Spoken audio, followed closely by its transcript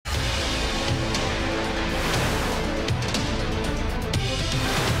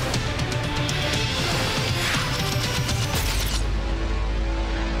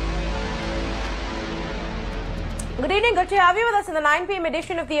evening. Good to have you with us in the 9 p.m.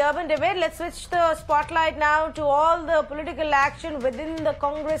 edition of the Urban Debate. Let's switch the spotlight now to all the political action within the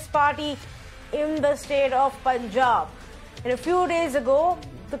Congress party in the state of Punjab. And a few days ago,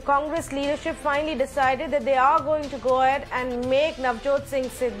 the Congress leadership finally decided that they are going to go ahead and make Navjot Singh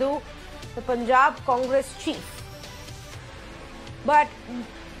Sidhu the Punjab Congress chief. But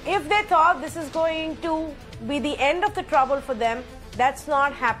if they thought this is going to be the end of the trouble for them, that's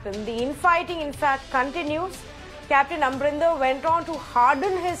not happened. The infighting, in fact, continues. Captain Amarinder went on to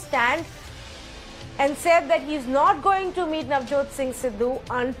harden his stand and said that he's not going to meet Navjot Singh Sidhu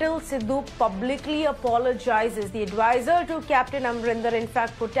until Sidhu publicly apologizes. The advisor to Captain Amarinder, in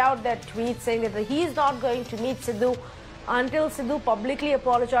fact, put out that tweet saying that he's not going to meet Sidhu until Sidhu publicly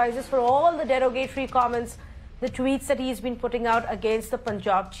apologizes for all the derogatory comments, the tweets that he's been putting out against the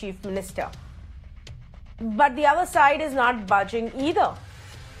Punjab Chief Minister. But the other side is not budging either,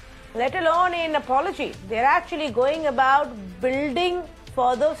 let alone an apology. They're actually going about building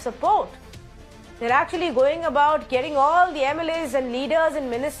further support. They're actually going about getting all the MLAs and leaders and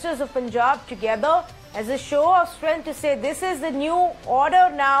ministers of Punjab together as a show of strength to say this is the new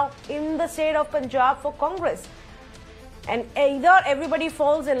order now in the state of Punjab for Congress. And either everybody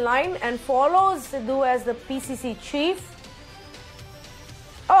falls in line and follows Sidhu as the PCC chief,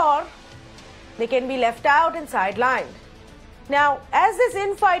 or they can be left out and sidelined. Now, as this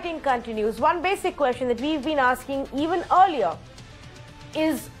infighting continues, one basic question that we've been asking even earlier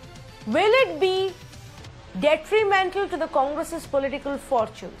is, will it be detrimental to the Congress's political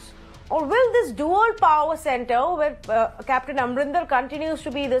fortunes? Or will this dual power center, where Captain Amarinder continues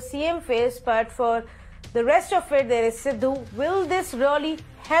to be the CM face, but for the rest of it there is Sidhu, will this really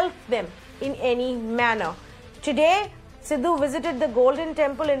help them in any manner? Today, Sidhu visited the Golden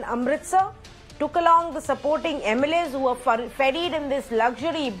Temple in Amritsar, took along the supporting MLAs who were ferried in this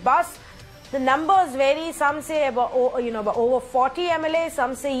luxury bus. The numbers vary. Some say about over 40 MLAs.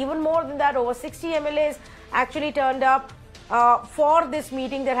 Some say even more than that. Over 60 MLAs actually turned up for this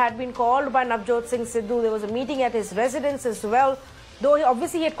meeting that had been called by Navjot Singh Sidhu. There was a meeting at his residence as well, though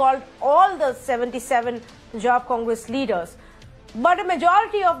he had called all the 77 Punjab Congress leaders. But a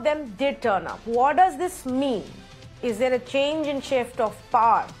majority of them did turn up. What does this mean? Is there a change in shift of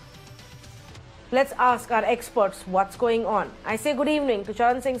power? Let's ask our experts what's going on. I say good evening to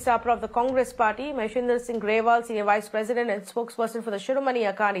Charan Singh Sapra of the Congress Party, Amarinder Singh Grewal, Senior Vice President and Spokesperson for the Shiromani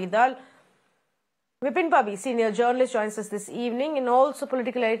Akali Dal. Vipin Pabi, Senior Journalist, joins us this evening, and also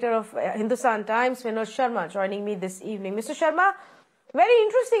Political Editor of Hindustan Times, Vinod Sharma, joining me this evening. Mr. Sharma, very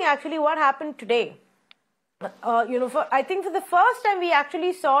interesting actually what happened today. I think for the first time we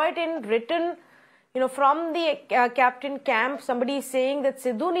actually saw it in written, from the captain camp, somebody is saying that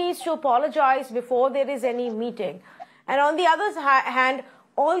Sidhu needs to apologize before there is any meeting. And on the other hand,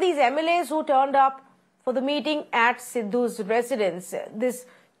 all these MLAs who turned up for the meeting at Sidhu's residence, this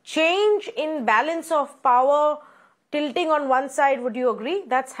change in balance of power tilting on one side, would you agree?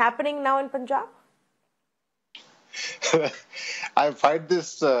 That's happening now in Punjab? I find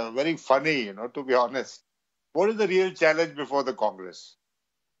this very funny, to be honest. What is the real challenge before the Congress?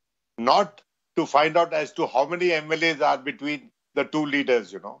 Not to find out as to how many MLAs are between the two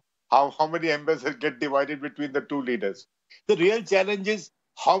leaders, how many MLAs get divided between the two leaders. The real challenge is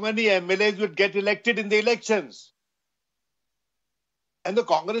how many MLAs would get elected in the elections. And the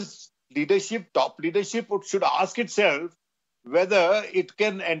Congress leadership, top leadership, should ask itself whether it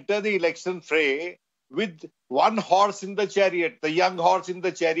can enter the election fray with one horse in the chariot, the young horse in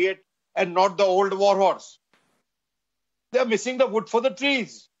the chariot, and not the old war horse. They are missing the wood for the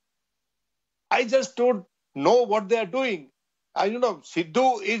trees. I just don't know what they are doing.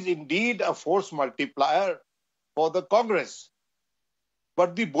 Sidhu is indeed a force multiplier for the Congress.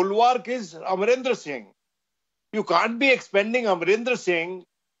 But the bulwark is Amarinder Singh. You can't be expending Amarinder Singh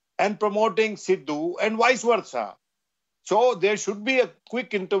and promoting Sidhu and vice versa. So there should be a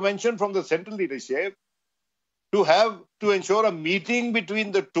quick intervention from the central leadership to ensure a meeting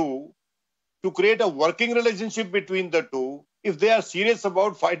between the two, to create a working relationship between the two, if they are serious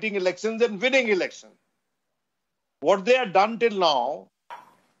about fighting elections and winning elections. What they have done till now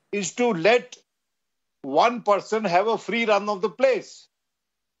is to let one person have a free run of the place.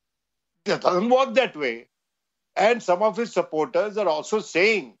 It doesn't work that way. And some of his supporters are also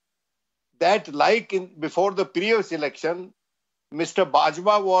saying that, before the previous election, Mr.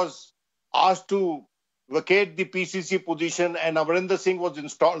 Bajwa was asked to vacate the PCC position and Amarinder Singh was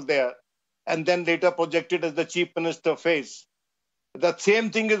installed there and then later projected as the Chief Minister face. The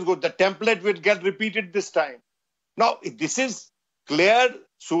same thing is good. The template will get repeated this time. Now, this is clear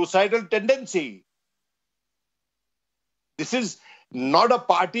suicidal tendency. This is not a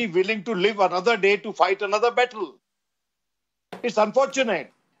party willing to live another day to fight another battle. It's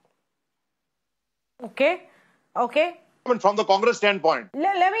unfortunate. Okay. Okay. I mean, from the Congress standpoint.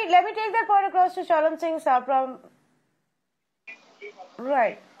 Let me take that point across to Charan Singh Sapra.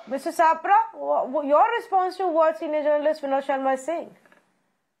 Right. Mr. Sapra, your response to what senior journalist Vinod Sharma is saying?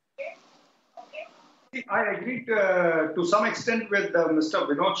 I agree to some extent with Mr.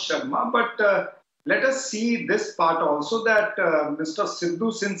 Vinod Sharma, but let us see this part also that Mr.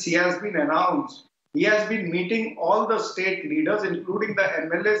 Sidhu, since he has been announced, he has been meeting all the state leaders, including the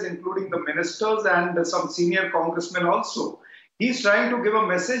MLAs, including the ministers and some senior congressmen also. He's trying to give a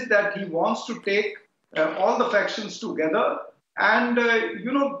message that he wants to take all the factions together. And,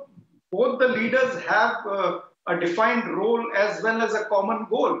 both the leaders have a defined role as well as a common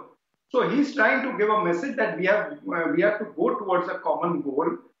goal. So he's trying to give a message that we have to go towards a common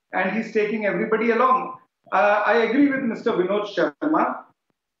goal, and he's taking everybody along. I agree with Mr. Vinod Sharma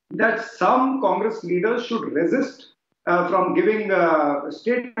that some Congress leaders should resist from giving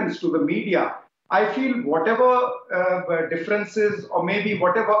statements to the media. I feel whatever differences or maybe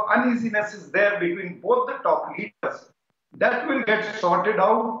whatever uneasiness is there between both the top leaders, that will get sorted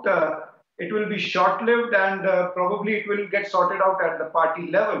out. It will be short-lived, and probably it will get sorted out at the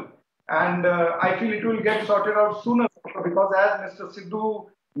party level. And I feel it will get sorted out sooner because as Mr. Sidhu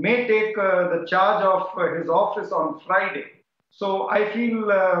may take the charge of his office on Friday. So I feel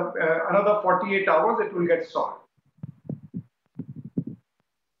another 48 hours it will get solved.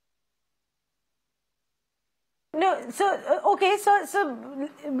 No, so okay, so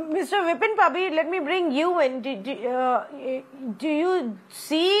Mr. Vipin Pabi, let me bring you in. Do you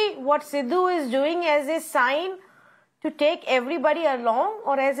see what Sidhu is doing as a sign to take everybody along,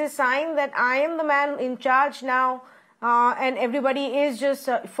 or as a sign that I am the man in charge now, and everybody is just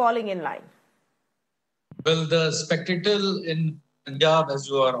falling in line? Well, the spectacle in Punjab, as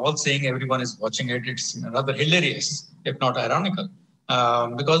you are all saying, everyone is watching it. It's rather hilarious, if not ironical.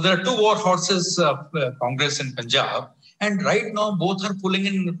 Because there are two war horses of Congress in Punjab, and right now both are pulling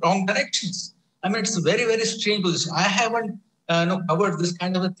in wrong directions. I mean, it's a very, very strange position. I haven't covered this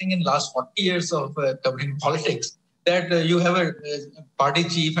kind of a thing in last 40 years of covering politics, that you have a party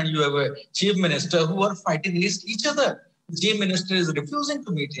chief and you have a chief minister who are fighting against each other. The chief minister is refusing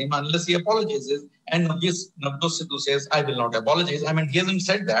to meet him unless he apologizes, and Navjot Singh Sidhu says, I will not apologize. I mean, he hasn't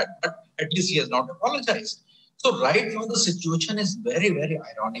said that, but at least he has not apologized. So right now the situation is very, very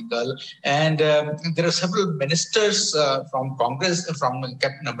ironical, and there are several ministers from Congress, from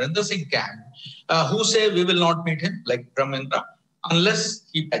Captain Amarinder Singh camp, who say we will not meet him, like Brahmendra, unless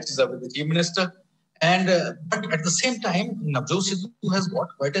he patches up with the chief minister. And but at the same time, Navjot Sidhu has got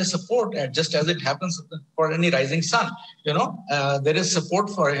quite a support, just as it happens for any rising sun. There is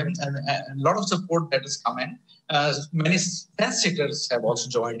support for him, and a lot of support that is coming. Many fence-sitters have also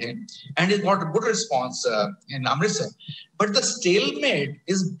joined him, and he got a good response in Amritsar. But the stalemate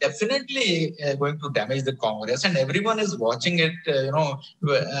is definitely going to damage the Congress, and everyone is watching it,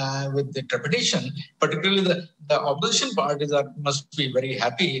 with the trepidation. Particularly the opposition parties must be very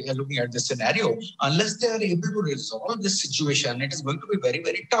happy looking at this scenario. Unless they are able to resolve this situation, it is going to be very,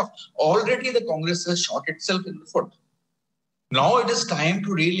 very tough. Already the Congress has shot itself in the foot. Now it is time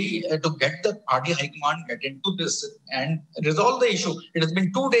to really to get the party high command get into this and resolve the issue. It has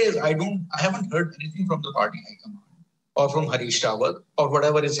been 2 days. I haven't heard anything from the party high command or from Harish Rawat or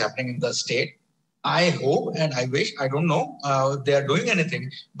whatever is happening in the state. I hope and I wish, I don't know, they are doing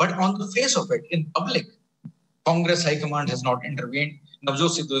anything. But on the face of it, in public, Congress high command has not intervened.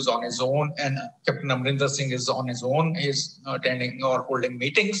 Navjot Sidhu is on his own, and Captain Amarinder Singh is on his own. He is attending or holding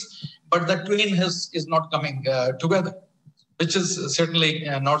meetings, but the twain is not coming together, which is certainly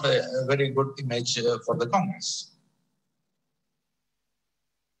not a very good image for the Congress.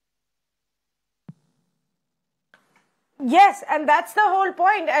 Yes, and that's the whole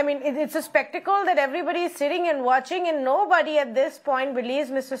point. I mean, it's a spectacle that everybody is sitting and watching, and nobody at this point believes,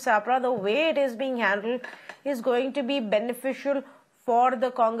 Mr. Sapra, the way it is being handled is going to be beneficial for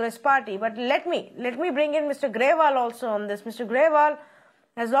the Congress party. But let me bring in Mr. Grewal also on this. Mr. Grewal,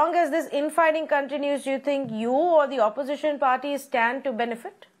 as long as this infighting continues, do you think you or the opposition parties stand to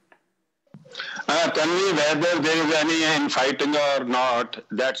benefit? Tanvi, whether there is any infighting or not,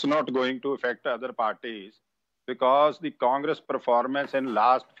 that's not going to affect other parties, because the Congress performance in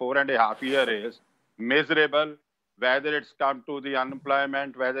last 4.5 years is miserable, whether it's come to the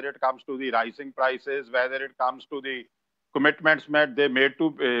unemployment, whether it comes to the rising prices, whether it comes to the commitments they made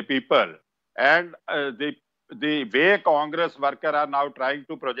to people. And the way Congress workers are now trying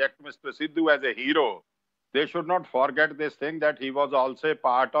to project Mr. Sidhu as a hero, they should not forget this thing that he was also a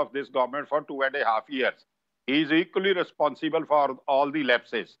part of this government for 2.5 years. He is equally responsible for all the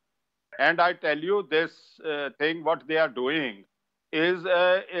lapses. And I tell you, this thing, what they are doing is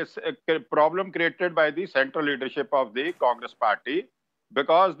a problem created by the central leadership of the Congress party,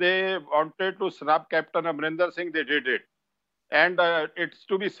 because they wanted to snub Captain Amarinder Singh. They did it. And it's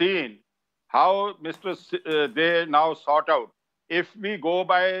to be seen how they now sort out. If we go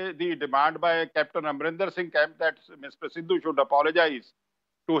by the demand by Captain Amarinder Singh camp that Mr. Sidhu should apologize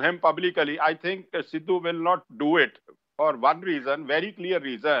to him publicly, I think Sidhu will not do it for one reason, very clear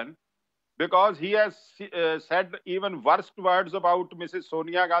reason, because he has said even worst words about Mrs.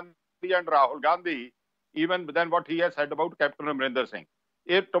 Sonia Gandhi and Rahul Gandhi, even than what he has said about Captain Amarinder Singh.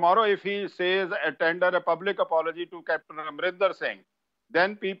 If he says tender a public apology to Captain Amarinder Singh,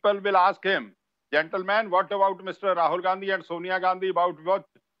 then people will ask him, gentlemen, what about Mr. Rahul Gandhi and Sonia Gandhi? About what?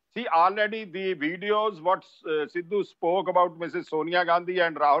 See, already the videos what Sidhu spoke about Mrs. Sonia Gandhi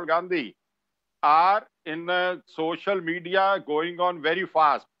and Rahul Gandhi are in social media going on very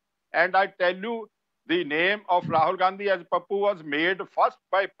fast. And I tell you, the name of Rahul Gandhi as Pappu was made first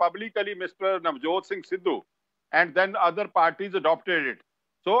by publicly Mr. Navjot Singh Sidhu, and then other parties adopted it.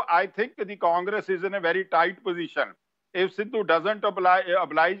 So I think the Congress is in a very tight position. If Sidhu doesn't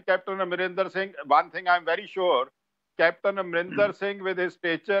oblige Captain Amarinder Singh, one thing I'm very sure, Captain Amarinder Singh, with his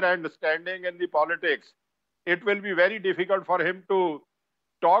stature and standing in the politics, it will be very difficult for him to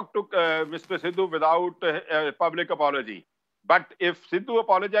talk to Mr. Sidhu without a public apology. But if Sidhu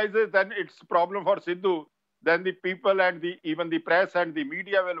apologizes, then it's a problem for Sidhu. Then the people and even the press and the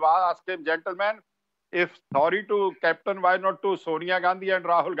media will ask him, gentlemen, if sorry to Captain, why not to Sonia Gandhi and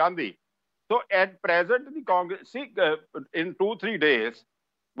Rahul Gandhi? So at present, the Congress, see, in 2-3 days,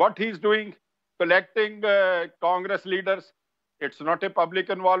 what he's doing, collecting Congress leaders, it's not a public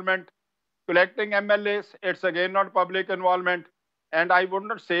involvement. Collecting MLAs, it's again not public involvement. And I would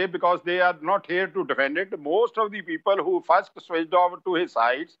not say, because they are not here to defend it, most of the people who first switched over to his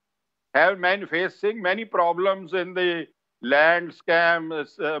sides have facing many problems in the land scam,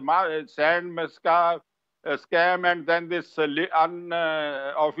 sand scam, and then this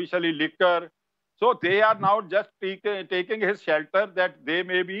unofficially liquor. So they are now just taking his shelter, that they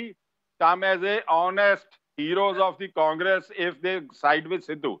may come as a honest heroes of the Congress if they side with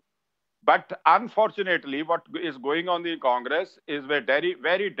Sidhu. But unfortunately, what is going on in the Congress is very,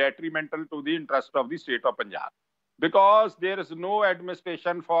 very detrimental to the interest of the state of Punjab, because there is no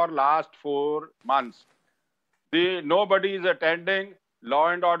administration for last 4 months. Nobody is attending. Law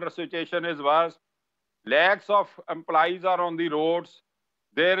and order situation is worse. Lakhs of employees are on the roads.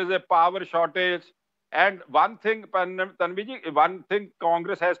 There is a power shortage. And one thing, Tanvi, one thing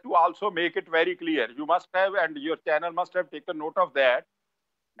Congress has to also make it very clear. You must have, and your channel must have taken note of that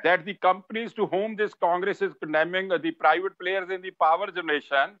the companies to whom this Congress is condemning, the private players in the power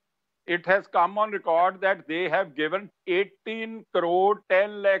generation, it has come on record that they have given 18 crore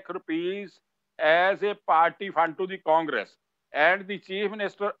 10 lakh rupees as a party fund to the Congress. And the Chief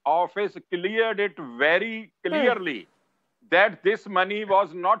Minister office cleared it very clearly that this money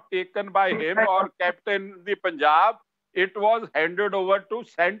was not taken by him or kept in the Punjab. It was handed over to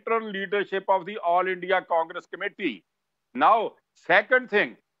central leadership of the All India Congress Committee. Now, second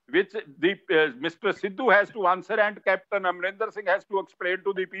thing, which Mr. Sidhu has to answer and Captain Amarinder Singh has to explain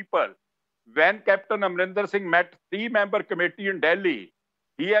to the people. When Captain Amarinder Singh met 3-member committee in Delhi,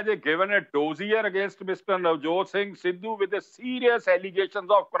 he has given a dossier against Mr. Navjot Singh Sidhu with a serious allegations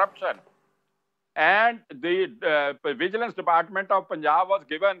of corruption. And the Vigilance Department of Punjab was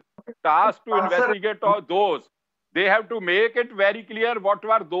given task to investigate all those. They have to make it very clear what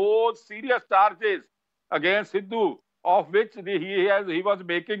were those serious charges against Sidhu, of which he was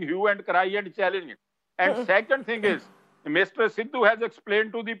making hue and cry and challenge. And second thing is, Mr. Sidhu has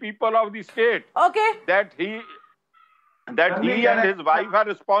explained to the people of the state that he and his wife are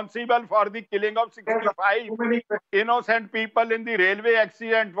responsible for the killing of 65 innocent people in the railway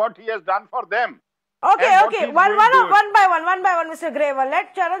accident, what he has done for them. Okay. One by one, Mr. Grewal.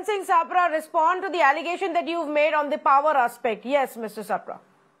 Let Charan Singh Sapra respond to the allegation that you've made on the power aspect. Yes, Mr. Sapra.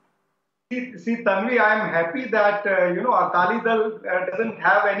 See, Tanvi, I am happy that, Akali Dal doesn't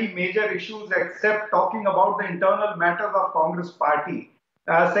have any major issues except talking about the internal matters of Congress party.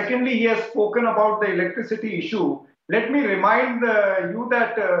 Secondly, he has spoken about the electricity issue. Let me remind you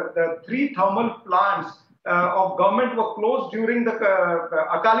that the 3 thermal plants of government were closed during the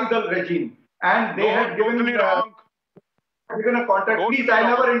Akali Dal regime. And they had given a contract. Please, I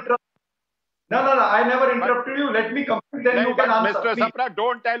never interrupted. No, I never interrupted you. Let me complete, then you can answer. Mr. Sapra,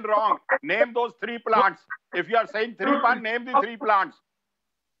 don't tell wrong. Name those 3 plants. If you are saying 3 plants, name the 3 plants.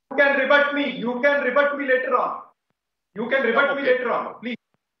 You can rebut me. You can rebut me later on. You can rebut me later on. Please.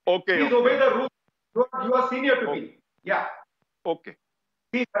 Okay. Please obey the rules. You are senior to me. Yeah. Okay.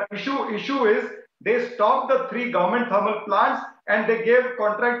 The issue is they stopped the 3 government thermal plants and they gave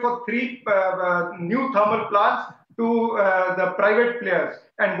contract for 3 new thermal plants to the private players.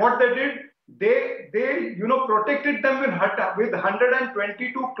 And what they did, they protected them with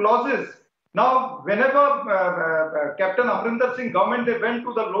 122 clauses. Now, whenever Captain Amarinder Singh government, they went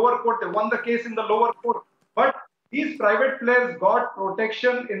to the lower court, they won the case in the lower court. But these private players got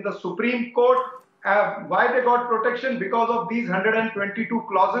protection in the Supreme Court. Why they got protection? Because of these 122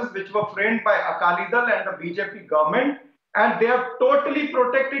 clauses which were framed by Akali Dal and the BJP government, and they have totally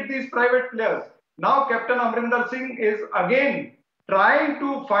protected these private players. Now Captain Amarinder Singh is again trying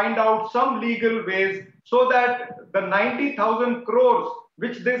to find out some legal ways so that the 90,000 crores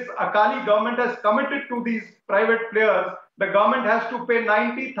which this Akali government has committed to these private players, the government has to pay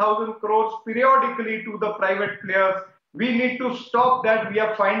 90,000 crores periodically to the private players. We need to stop that. We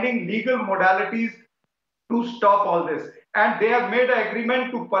are finding legal modalities to stop all this. And they have made an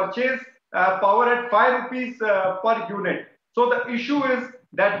agreement to purchase power at 5 rupees per unit. So the issue is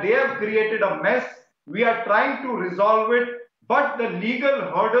that they have created a mess. We are trying to resolve it. But the legal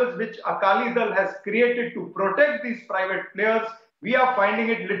hurdles which Akali Dal has created to protect these private players, we are finding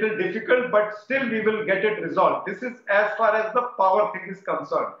it little difficult, but still we will get it resolved. This is as far as the power thing is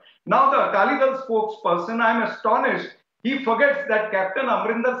concerned. Now the Akali Dal spokesperson, I am astonished. He forgets that Captain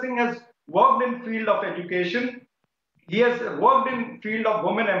Amarinder Singh has worked in field of education. He has worked in field of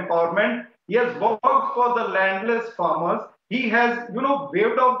women empowerment. He has worked for the landless farmers. He has,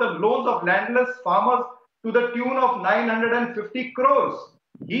 waived off the loans of landless farmers to the tune of 950 crores.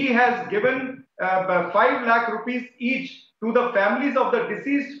 He has given 5 lakh rupees each to the families of the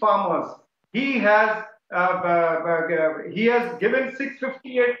deceased farmers. He has given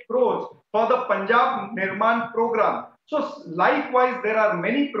 658 crores for the Punjab Nirman program. So likewise, there are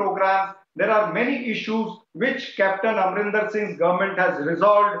many programs, there are many issues which Captain Amarinder Singh's government has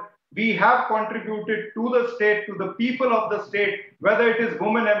resolved. We have contributed to the state, to the people of the state, whether it is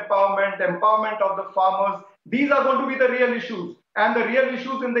women empowerment, empowerment of the farmers. These are going to be the real issues. And the real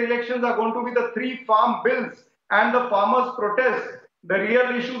issues in the elections are going to be the 3 farm bills and the farmers' protest. The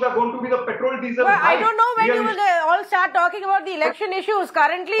real issues are going to be the petrol, diesel. Well, I don't know when you will all start talking about the election issues.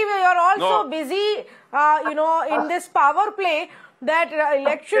 Currently, we are all so busy, in this power play that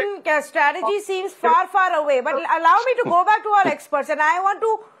election strategy seems far, far away. But allow me to go back to our experts, and I want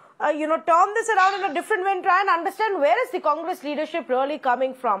to, turn this around in a different way and try and understand where is the Congress leadership really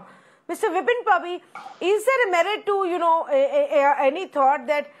coming from. Mr. Vipin Pabi, is there a merit to, any thought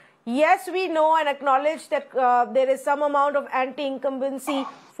that yes, we know and acknowledge that there is some amount of anti-incumbency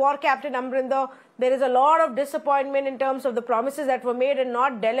for Captain Amarinder. There is a lot of disappointment in terms of the promises that were made and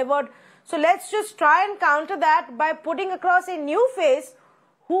not delivered. So let's just try and counter that by putting across a new face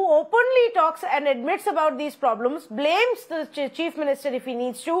who openly talks and admits about these problems, blames the Chief Minister if he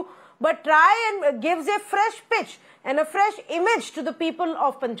needs to, but try and gives a fresh pitch and a fresh image to the people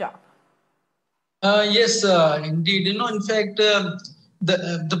of Punjab. Yes, indeed. In fact,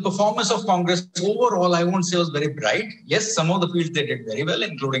 the performance of Congress overall, I won't say was very bright. Yes, some of the fields they did very well,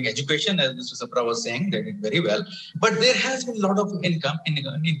 including education, as Mr. Sapra was saying, they did very well. But there has been a lot of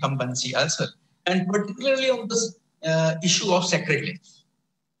incumbency also, and particularly on this issue of sacrilege.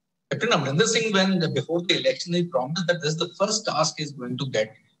 Captain Amarinder Singh, before the election, he promised that this is the first task he's going to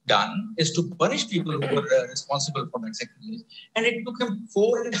get done, is to punish people who were responsible for that sacrilege. And it took him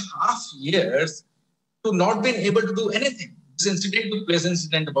 4.5 years to not being able to do anything. This incident took place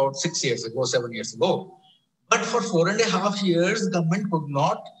about 7 years ago. But for 4.5 years, the government could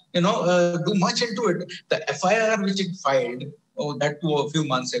not, do much into it. The FIR which it filed, a few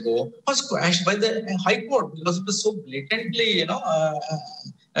months ago, was quashed by the High Court because it was so blatantly,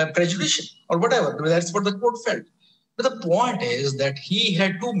 prejudicial or whatever. That's what the court felt. But the point is that he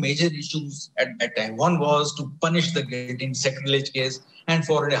had 2 major issues at that time. One was to punish the guilty in sacrilege case, and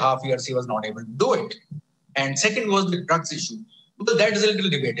 4.5 years he was not able to do it. And second was the drugs issue. Well, that is a little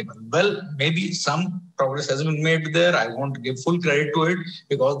debatable. Well, maybe some progress has been made there. I won't give full credit to it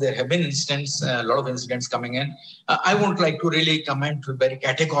because there have been incidents, a lot of incidents coming in. I won't like to really comment very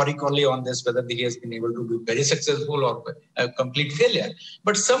categorically on this, whether he has been able to be very successful or a complete failure.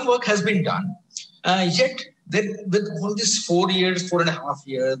 But some work has been done. Yet, with all these 4.5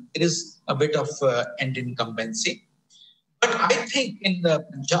 years, there is a bit of anti-incumbency. But I think in the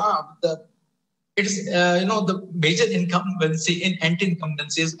Punjab, it is, the major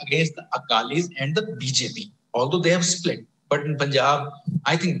anti-incumbency is against the Akalis and the BJP, although they have split. But in Punjab,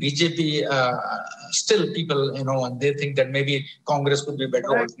 I think BJP, still people, and they think that maybe Congress could be a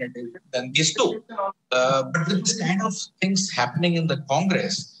better alternative than these two. But with this kind of things happening in the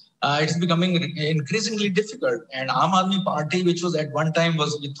Congress, it's becoming increasingly difficult. And Aam Aadmi Party, which was at one time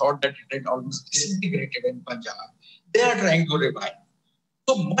we thought that it had almost disintegrated in Punjab, they are trying to revive.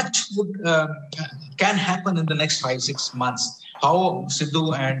 So much can happen in the next 5-6 months. How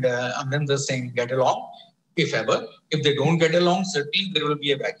Sidhu and Amarinder Singh get along, if ever. If they don't get along, certainly there will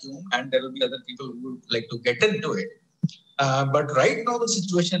be a vacuum and there will be other people who would like to get into it. But right now the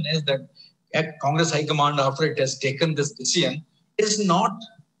situation is that at Congress High Command, after it has taken this decision, is not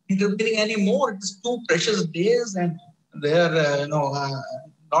intervening anymore. It's 2 precious days and they are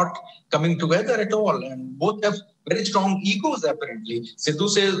not coming together at all. And both have very strong egos apparently. Sidhu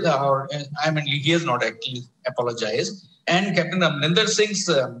says, he has not actually apologized. And Captain Amarinder Singh's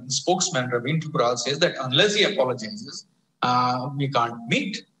spokesman, Raveen Thukral, says that unless he apologizes, we can't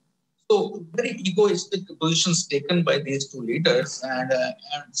meet. So very egoistic positions taken by these 2 leaders. And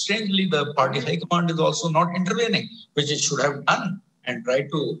strangely, the party high command is also not intervening, which it should have done and try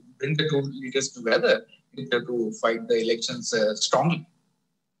to bring the 2 leaders together to fight the elections strongly.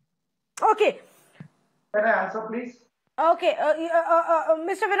 Okay. Can I answer, please? Okay,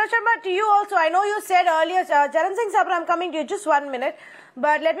 Mr. Vinod Sharma, to you also. I know you said earlier, Charan Singh Sabra, I'm coming to you, just 1 minute.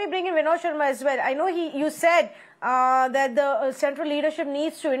 But let me bring in Vinod Sharma as well. I know you said that the central leadership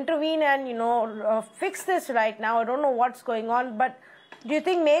needs to intervene and, fix this right now. I don't know what's going on. But do you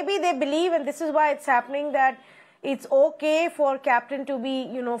think maybe they believe, and this is why it's happening, that it's okay for captain to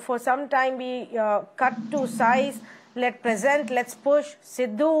be, for some time be cut to size, let's push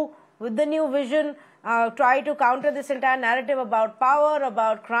Sidhu with the new vision, try to counter this entire narrative about power,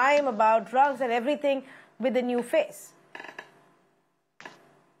 about crime, about drugs and everything with a new face?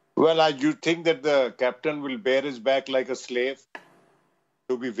 Well, you think that the captain will bear his back like a slave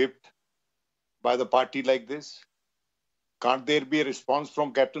to be whipped by the party like this? Can't there be a response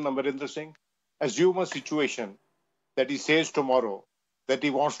from Captain Amarinder Singh? Assume a situation that he says tomorrow that he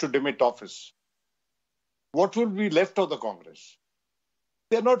wants to demit office. What will be left of the Congress?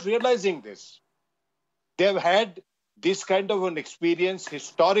 They're not realizing this. They've had this kind of an experience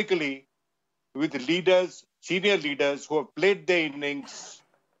historically with leaders, senior leaders who have played their innings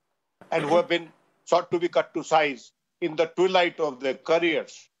and who have been sought to be cut to size in the twilight of their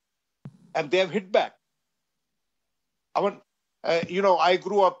careers. And they have hit back. I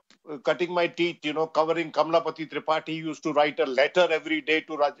grew up cutting my teeth, covering Kamalapati Tripathi. He used to write a letter every day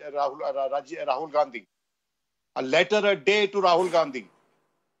to Rahul Gandhi. A letter a day to Rahul Gandhi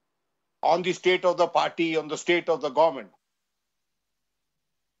on the state of the party, on the state of the government.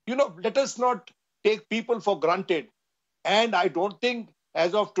 Let us not take people for granted. And I don't think,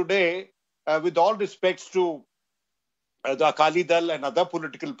 as of today, with all respects to the Akali Dal and other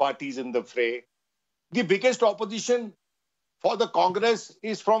political parties in the fray, the biggest opposition for the Congress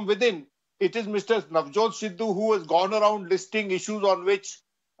is from within. It is Mr. Navjot Sidhu who has gone around listing issues on which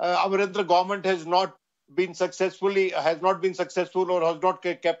Amarindra government has not been successful or has not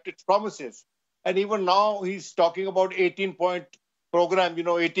kept its promises. And even now he's talking about 18-point program,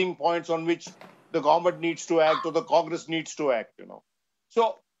 18 points on which the government needs to act or the Congress needs to act,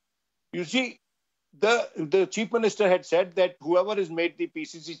 So, you see, the Chief Minister had said that whoever is made the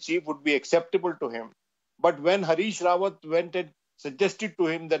PCC chief would be acceptable to him. But when Harish Rawat went and suggested to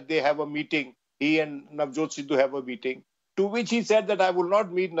him that they have a meeting, he and Navjot Sidhu have a meeting, to which he said that I will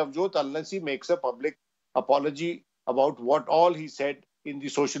not meet Navjot unless he makes a public apology about what all he said in the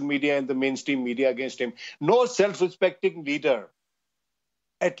social media and the mainstream media against him. No self-respecting leader,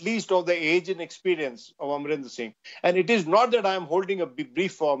 at least of the age and experience of Amarinder Singh. And it is not that I am holding a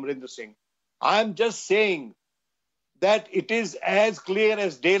brief for Amarinder Singh. I am just saying that it is as clear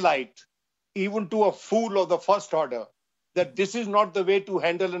as daylight, even to a fool of the first order, that this is not the way to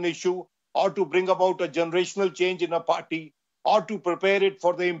handle an issue or to bring about a generational change in a party or to prepare it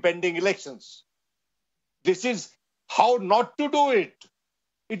for the impending elections. This is how not to do it.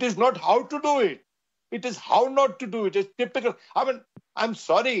 It is not how to do it. It is how not to do it. It's typical. I'm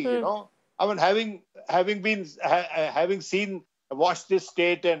sorry, having watched this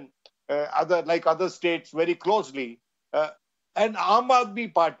state and other states very closely, and Aam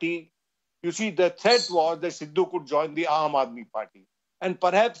Aadmi Party, you see, the threat was that Sidhu could join the Aam Aadmi Party. And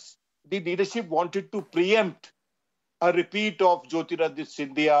perhaps the leadership wanted to preempt a repeat of Jyotiraditya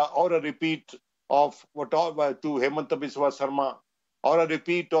Scindia or a repeat of to Hemanta Biswa Sarma or a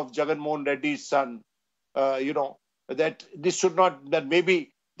repeat of Jagan Mohan Reddy's son, that this should not, that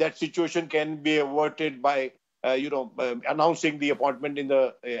maybe that situation can be averted by, announcing the appointment in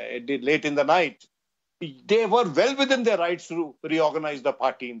the late in the night. They were well within their rights to reorganize the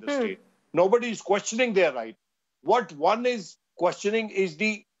party in the state. Nobody is questioning their right. What one is questioning is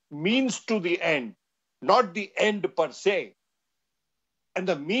the means to the end, not the end per se. and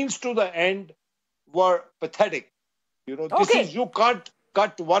the means to the end were pathetic. This Okay. is, you can't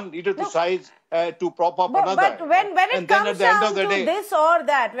cut one needle to size to prop up But another. when it and then comes at the end down of the to day, this or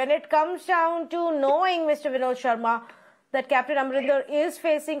that, when it comes down to knowing, Mr. Vinod Sharma, that Captain Amarinder is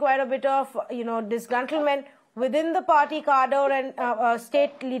facing quite a bit of, disgruntlement within the party cadre and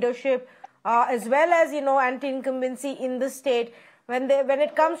state leadership, as well as, anti-incumbency in the state. When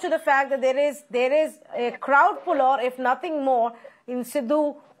it comes to the fact that there is a crowd puller, if nothing more, in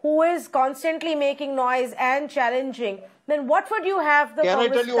Sidhu, who is constantly making noise and challenging, then what would you have the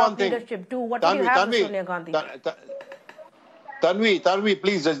Congress top leadership do? What would you have the Sonia Gandhi? Tanvi,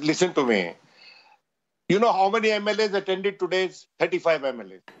 please just listen to me. You know how many MLAs attended today's 35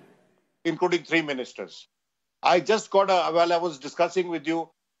 MLAs, including 3 ministers. I just got while I was discussing with you,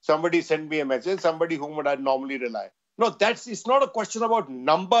 somebody sent me a message, somebody whom would I normally rely. No, it's not a question about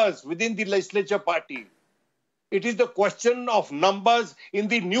numbers within the legislature party. It is the question of numbers in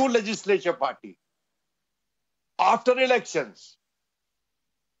the new legislature party. After elections,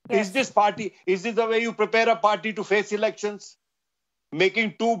 Yes. is this the way you prepare a party to face elections?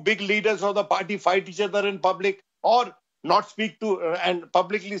 Making 2 big leaders of the party fight each other in public, or not speak to and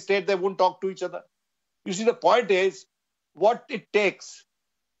publicly state they won't talk to each other? You see, the point is what it takes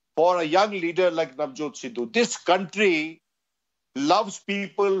for a young leader like Navjot Sidhu. This country loves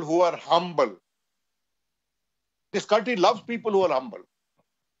people who are humble. This country loves people who are humble.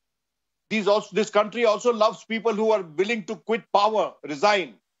 This country also loves people who are willing to quit power,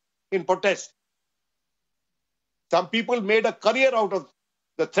 resign in protest. Some people made a career out of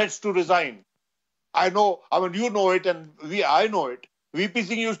the threats to resign. You know it, and I know it. VP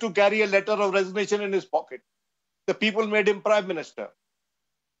Singh used to carry a letter of resignation in his pocket. The people made him Prime Minister.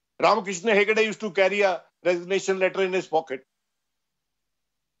 Ramakrishna Hegde used to carry a resignation letter in his pocket.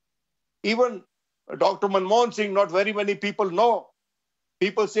 Even Dr. Manmohan Singh, not very many people know.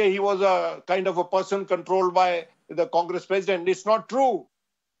 People say he was a kind of a person controlled by the Congress president. It's not true.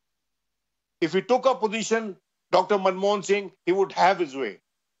 If he took a position, Dr. Manmohan Singh, he would have his way.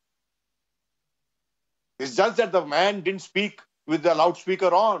 It's just that the man didn't speak with the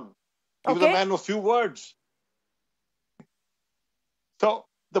loudspeaker on. He was a man of few words. So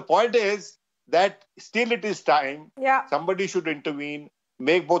the point is that still it is time. Yeah. Somebody should intervene,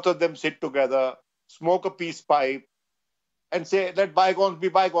 make both of them sit together, smoke a peace pipe, and say, let bygones be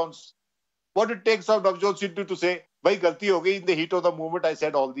bygones. What it takes of Navjot Sidhu to say, bhai galti ho gayi, in the heat of the moment I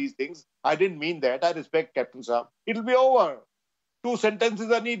said all these things. I didn't mean that. I respect Captain Saab. It'll be over. 2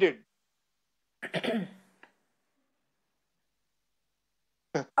 sentences are needed.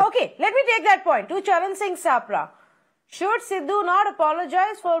 Okay, let me take that point. To Charan Singh Sapra. Should Sidhu not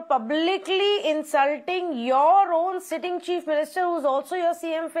apologize for publicly insulting your own sitting Chief Minister, who's also your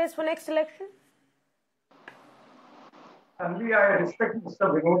CM face for next election? Tanvi, I respect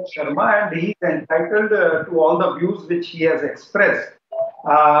Mr. Vinod Sharma, and he is entitled to all the views which he has expressed.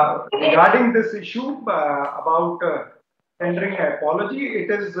 Regarding this issue about tendering an apology, it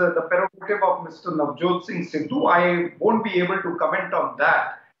is the prerogative of Mr. Navjot Singh Sidhu. I won't be able to comment on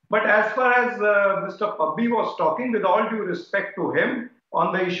that. But as far as Mr. Pabbi was talking, with all due respect to him,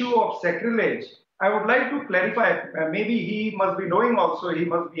 on the issue of sacrilege, I would like to clarify, maybe he must be knowing also, he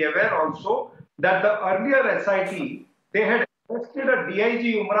must be aware also, that the earlier SIT, they had arrested a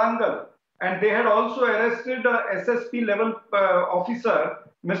DIG Umrangal, and they had also arrested a SSP level officer,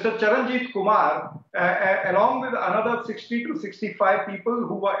 Mr. Charanjit Kumar, along with another 60 to 65 people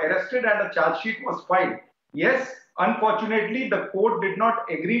who were arrested, and a charge sheet was filed. Yes, unfortunately, the court did not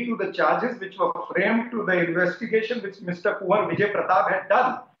agree to the charges which were framed to the investigation which Mr. Kunwar Vijay Pratap had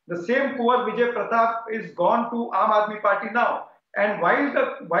done. The same Kunwar Vijay Pratap is gone to Aam Aadmi Party now. And while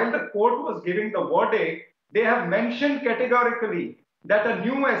the court was giving the verdict, they have mentioned categorically that a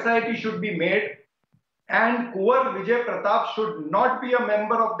new SIT should be made and Kunwar Vijay Pratap should not be a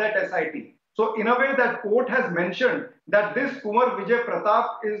member of that SIT. So in a way, that court has mentioned that this Kunwar Vijay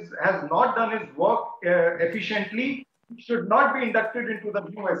Pratap has not done his work efficiently, should not be inducted into the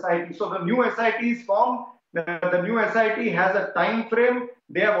new SIT. So the new SIT is formed. The new SIT has a time frame.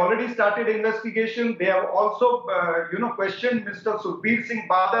 They have already started investigation. They have also, questioned Mr. Sukhbir Singh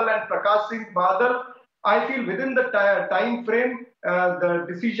Badal and Prakash Singh Badal. I feel within the time frame, the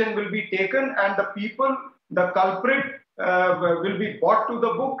decision will be taken, and the people, the culprit, will be brought to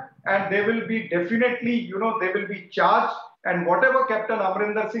the book, and they will be definitely, they will be charged. And whatever Captain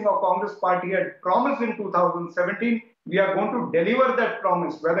Amarinder Singh of Congress Party had promised in 2017, we are going to deliver that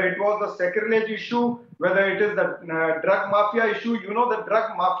promise. Whether it was the sacrilege issue, whether it is the drug mafia issue, the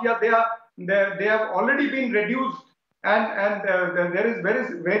drug mafia, they have already been reduced, and there is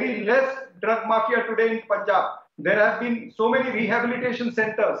very less drug mafia today in Punjab. There have been so many rehabilitation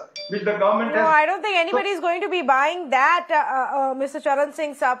centers which the government has... No, I don't think anybody is going to be buying that, Mr. Charan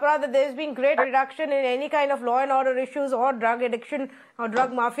Singh Sapra, that there's been great reduction in any kind of law and order issues or drug addiction or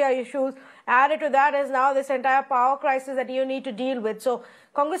drug mafia issues. Added to that is now this entire power crisis that you need to deal with. So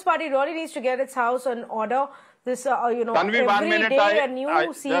Congress party really needs to get its house in order. This, Tanvi, every day a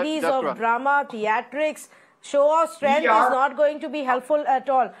new series of drama, theatrics, show of strength is not going to be helpful at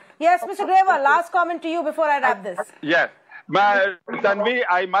all. Yes, Mr. Greva, last comment to you before I wrap this. Yes. Tanvi,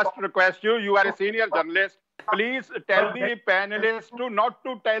 I must request you, you are a senior journalist. Please tell the panelists not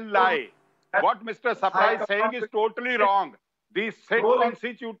to tell lie. What Mr. Sapra is saying is totally wrong. The sit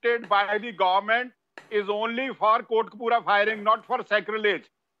constituted by the government is only for Kotkapura firing, not for sacrilege.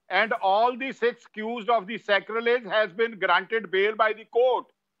 And all the 6 accused of the sacrilege has been granted bail by the court.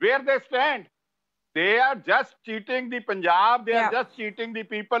 Where they stand? They are just cheating the Punjab. They are just cheating the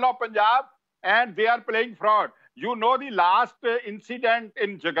people of Punjab, and they are playing fraud. You know the last incident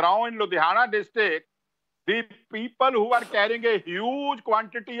in Jagrao in Ludhiana district, the people who are carrying a huge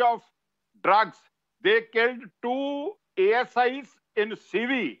quantity of drugs, they killed 2 ASIs in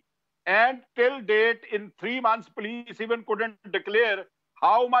CV, and till date, in 3 months, police even couldn't declare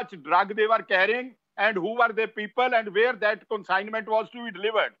how much drug they were carrying and who were the people and where that consignment was to be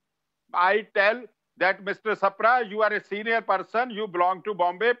delivered. I tell that Mr. Sapra, you are a senior person, you belong to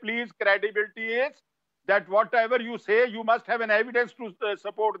Bombay. Please, credibility is that whatever you say, you must have an evidence to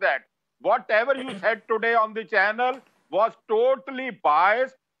support that. Whatever you said today on the channel was totally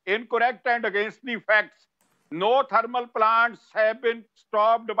biased, incorrect and against the facts. No thermal plants have been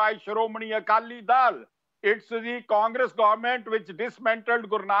stopped by Shiromani Akali Dal. It's the Congress government which dismantled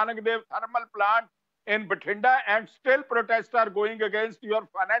Guru Nanak Dev thermal plant in Bathinda, and still protests are going against your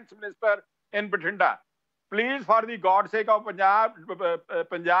finance minister in Bathinda. Please, for the God's sake of Punjab,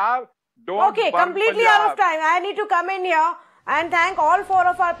 don't Okay, completely Punjab. out of time. I need to come in here and thank all 4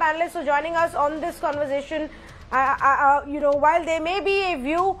 of our panelists for joining us on this conversation. While there may be a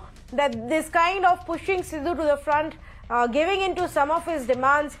view that this kind of pushing Sidhu to the front, giving into some of his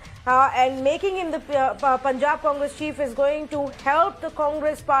demands and making him the Punjab Congress chief is going to help the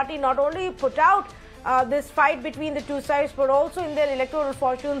Congress party not only put out this fight between the two sides, but also in their electoral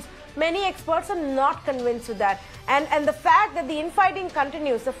fortunes. Many experts are not convinced with that. And the fact that the infighting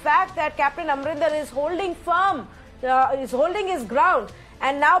continues, the fact that Captain Amarinder is holding firm, is holding his ground,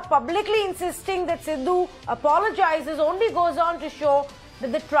 and now publicly insisting that Sidhu apologizes only goes on to show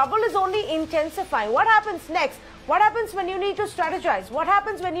that the trouble is only intensifying. What happens next? What happens when you need to strategize? What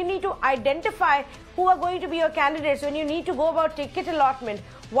happens when you need to identify who are going to be your candidates, when you need to go about ticket allotment?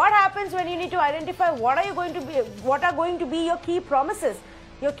 What happens when you need to identify what are going to be your key promises,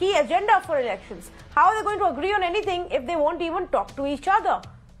 your key agenda for elections? How are they going to agree on anything if they won't even talk to each other?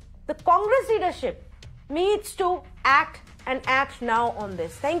 The Congress leadership needs to act and act now on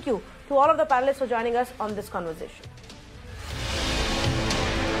this. Thank you to all of the panelists for joining us on this conversation.